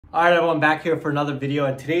All right, everyone, back here for another video,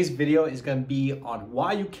 and today's video is going to be on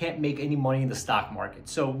why you can't make any money in the stock market.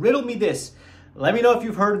 So riddle me this. Let me know if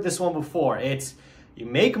you've heard of this one before. It's you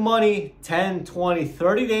make money 10, 20,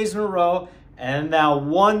 30 days in a row, and that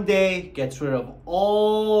one day gets rid of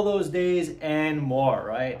all those days and more,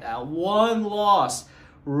 right? That one loss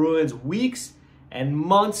ruins weeks and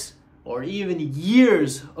months or even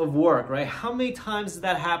years of work, right? How many times does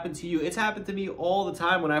that happen to you? It's happened to me all the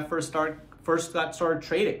time when I first got started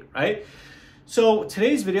trading, right? So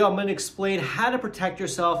today's video, I'm going to explain how to protect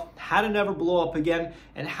yourself, how to never blow up again,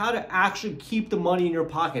 and how to actually keep the money in your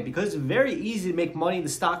pocket, because it's very easy to make money in the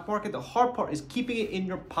stock market. The hard part is keeping it in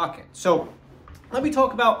your pocket. So let me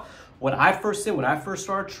talk about what I first did when I first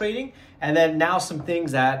started trading, and then now some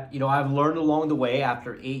things that, I've learned along the way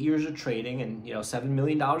after 8 years of trading and, $7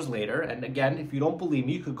 million later. And again, if you don't believe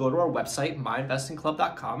me, you could go to our website,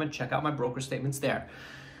 myinvestingclub.com, and check out my broker statements there.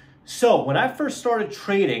 So when I first started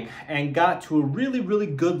trading and got to a really, really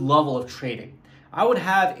good level of trading, I would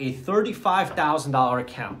have a $35,000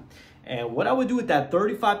 account. And what I would do with that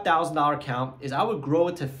 $35,000 account is I would grow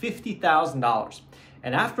it to $50,000.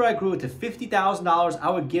 And after I grew it to $50,000, I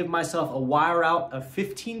would give myself a wire out of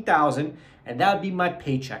 $15,000, and that would be my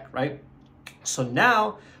paycheck, right? So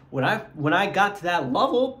now, when I got to that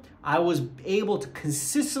level, I was able to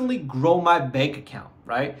consistently grow my bank account,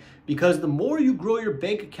 right? Because the more you grow your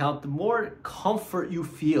bank account, the more comfort you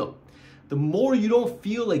feel. The more you don't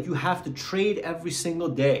feel like you have to trade every single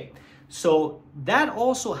day. So that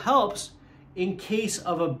also helps in case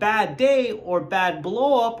of a bad day or bad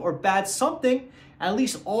blow up or bad something. At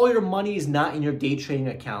least all your money is not in your day trading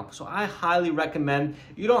account. So I highly recommend,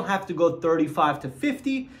 you don't have to go 35 to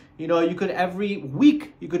 50. You could every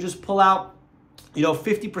week, you could just pull out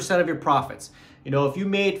 50% of your profits. If you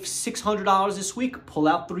made $600 this week, pull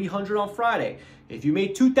out $300 on Friday. If you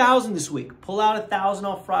made $2,000 this week, pull out $1,000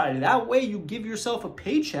 on Friday. That way you give yourself a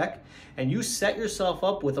paycheck and you set yourself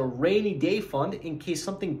up with a rainy day fund in case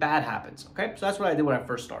something bad happens, okay? So that's what I did when I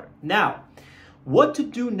first started. Now, what to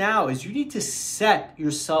do now is you need to set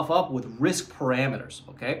yourself up with risk parameters,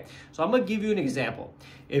 okay? So I'm gonna give you an example.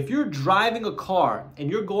 If you're driving a car and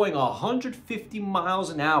you're going 150 miles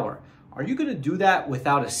an hour, are you gonna do that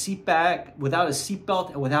without a seatbelt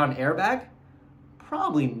and without an airbag?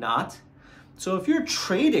 Probably not. So if you're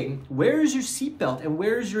trading, where is your seatbelt and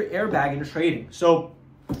where is your airbag in trading? So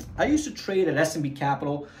I used to trade at S&B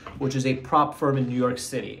Capital, which is a prop firm in New York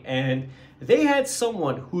City, and they had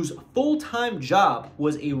someone whose full-time job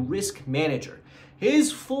was a risk manager.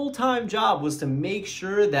 His full-time job was to make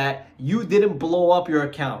sure that you didn't blow up your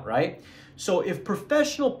account, right? So if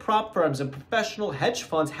professional prop firms and professional hedge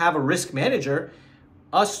funds have a risk manager,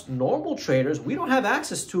 us normal traders, we don't have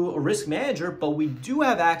access to a risk manager, but we do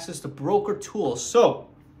have access to broker tools. So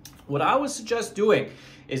what I would suggest doing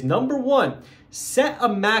is, number one, set a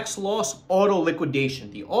max loss auto liquidation.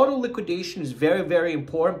 The auto liquidation is very, very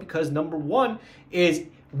important because number one is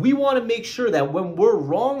we want to make sure that when we're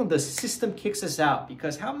wrong, the system kicks us out.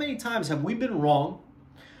 Because how many times have we been wrong?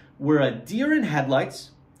 We're a deer in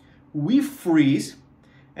headlights, we freeze,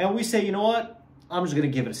 and we say, you know what? I'm just going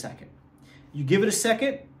to give it a second. You give it a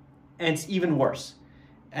second, and it's even worse.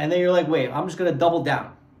 And then you're like, wait, I'm just going to double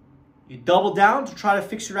down. You double down to try to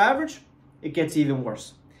fix your average, it gets even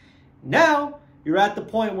worse. Now you're at the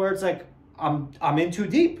point where it's like, I'm in too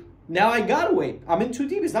deep. Now I gotta wait. I'm in too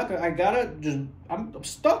deep. It's not good. I'm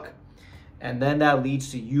stuck. And then that leads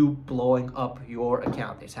to you blowing up your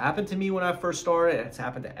account. It's happened to me when I first started. It's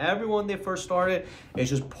happened to everyone they first started. It's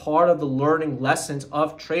just part of the learning lessons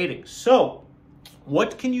of trading. So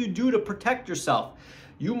what can you do to protect yourself?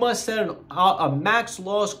 You must set a max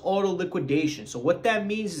loss auto liquidation. So what that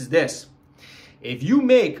means is this. If you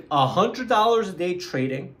make $100 a day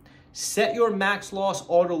trading, set your max loss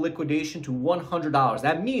auto liquidation to $100.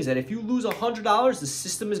 That means that if you lose $100, the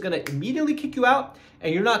system is going to immediately kick you out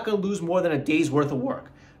and you're not going to lose more than a day's worth of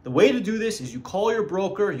work. The way to do this is you call your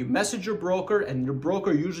broker, you message your broker, and your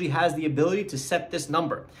broker usually has the ability to set this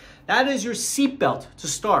number. That is your seatbelt to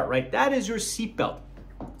start, right? That is your seatbelt.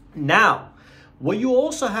 Now, what you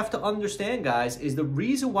also have to understand, guys, is the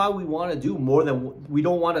reason why we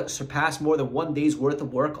don't want to surpass more than 1 day's worth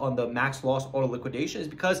of work on the max loss auto liquidation is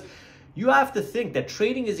because you have to think that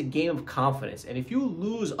trading is a game of confidence. And if you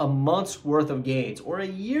lose a month's worth of gains or a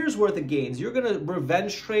year's worth of gains, you're going to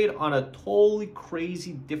revenge trade on a totally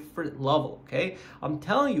crazy different level, okay? I'm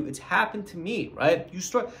telling you, it's happened to me, right?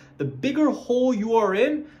 The bigger hole you are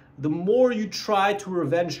in, the more you try to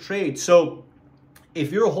revenge trade. So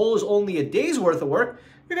if your hole is only a day's worth of work,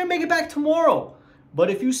 you're going to make it back tomorrow. But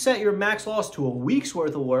if you set your max loss to a week's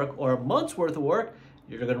worth of work or a month's worth of work,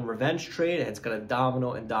 you're going to revenge trade, and it's going to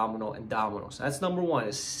domino and domino and domino. So that's number one,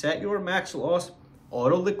 is set your max loss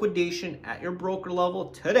auto liquidation at your broker level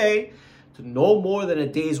today to no more than a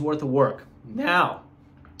day's worth of work. Now,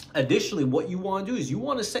 additionally, what you want to do is you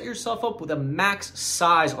want to set yourself up with a max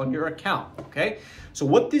size on your account, okay? So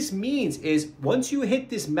what this means is once you hit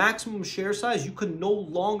this maximum share size, you can no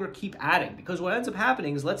longer keep adding, because what ends up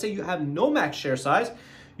happening is, let's say you have no max share size,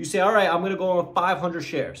 you say, all right, I'm going to go on 500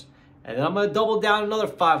 shares. And then I'm going to double down another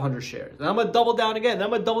 500 shares. And I'm going to double down again. And I'm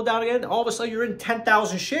going to double down again. All of a sudden, you're in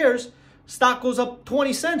 10,000 shares. Stock goes up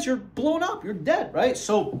 20 cents. You're blown up. You're dead, right?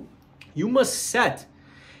 So you must set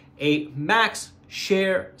a max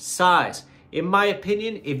share size. In my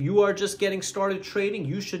opinion, if you are just getting started trading,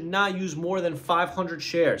 you should not use more than 500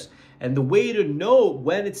 shares. And the way to know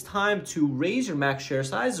when it's time to raise your max share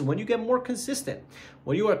size is when you get more consistent.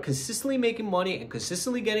 When you are consistently making money and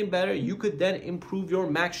consistently getting better, you could then improve your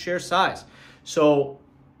max share size. So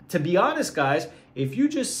to be honest, guys, if you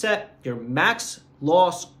just set your max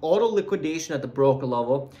loss auto liquidation at the broker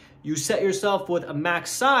level, you set yourself with a max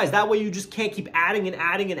size. That way you just can't keep adding and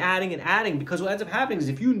adding and adding and adding, because what ends up happening is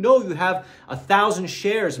if you know you have 1,000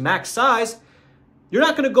 shares max size, you're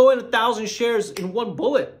not going to go in 1,000 shares in one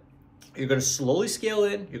bullet. You're going to slowly scale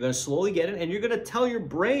in, you're going to slowly get in, and you're going to tell your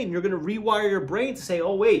brain, you're going to rewire your brain to say,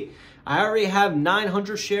 oh wait, I already have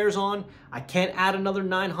 900 shares on, I can't add another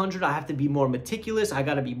 900, I have to be more meticulous, I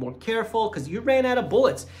got to be more careful, because you ran out of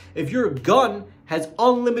bullets. If your gun has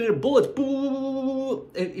unlimited bullets,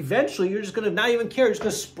 eventually you're just going to not even care, you're just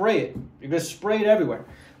going to spray it. You're going to spray it everywhere.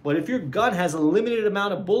 But if your gun has a limited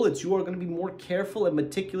amount of bullets, you are going to be more careful and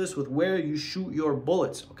meticulous with where you shoot your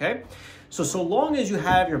bullets, okay? So long as you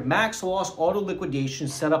have your max loss auto liquidation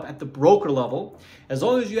set up at the broker level, as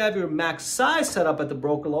long as you have your max size set up at the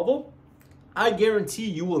broker level, I guarantee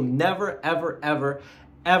you will never, ever, ever,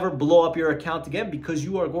 ever blow up your account again, because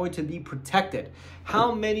you are going to be protected.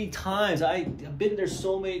 How many times, I've been there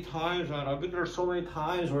so many times, man. I've been there so many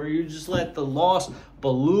times where you just let the loss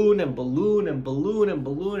balloon and balloon and balloon and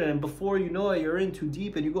balloon, and before you know it, you're in too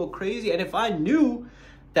deep and you go crazy. And if I knew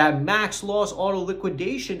that max loss auto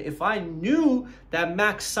liquidation, if I knew that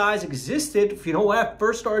max size existed, you know, when I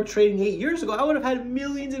first started trading 8 years ago, I would have had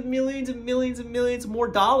millions and millions and millions and millions more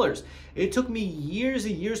dollars. It took me years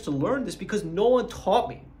and years to learn this because no one taught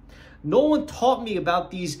me. No one taught me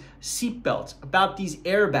about these seatbelts, about these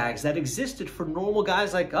airbags that existed for normal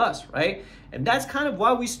guys like us, right? And that's kind of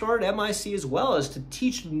why we started MIC as well, is to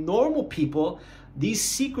teach normal people these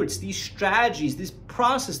secrets, these strategies, this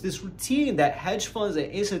process, this routine that hedge funds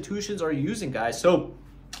and institutions are using, guys. So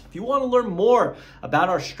if you want to learn more about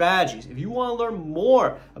our strategies, if you want to learn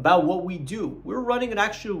more about what we do, we're running an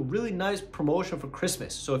actually really nice promotion for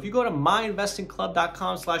Christmas. So if you go to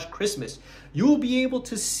myinvestingclub.com/Christmas, you will be able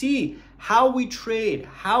to see how we trade,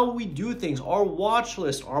 how we do things, our watch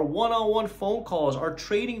list, our one-on-one phone calls, our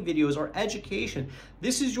trading videos, our education.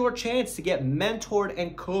 This is your chance to get mentored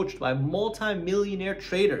and coached by multi-millionaire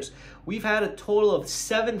traders. We've had a total of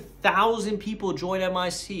 7,000 people join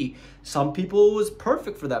MIC. Some people, it was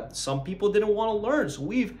perfect for them. Some people didn't want to learn. So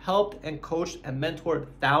we've helped and coached and mentored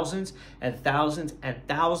thousands and thousands and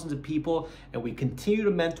thousands of people. And we continue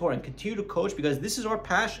to mentor and continue to coach because this is our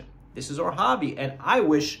passion. This is our hobby. And I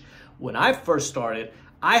wish when I first started,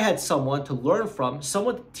 I had someone to learn from,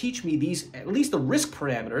 someone to teach me these, at least the risk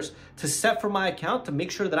parameters to set for my account to make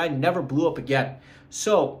sure that I never blew up again.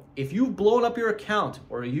 So if you've blown up your account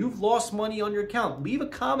or you've lost money on your account, leave a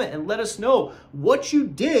comment and let us know what you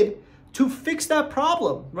did to fix that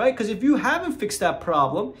problem, right? Because if you haven't fixed that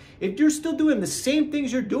problem, if you're still doing the same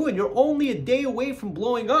things you're doing, you're only a day away from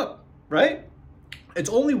blowing up, right? It's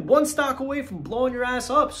only one stock away from blowing your ass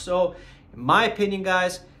up. So in my opinion,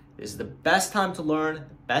 guys, this is the best time to learn, the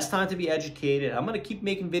best time to be educated. I'm going to keep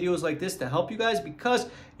making videos like this to help you guys because,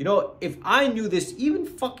 you know, if I knew this even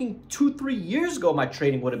fucking 2-3 years ago, my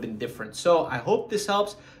trading would have been different. So I hope this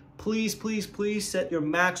helps. Please, please, please set your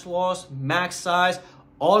max loss, max size,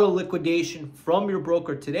 auto liquidation from your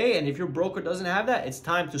broker today. And if your broker doesn't have that, it's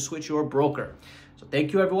time to switch your broker. So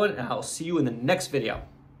thank you, everyone, and I'll see you in the next video.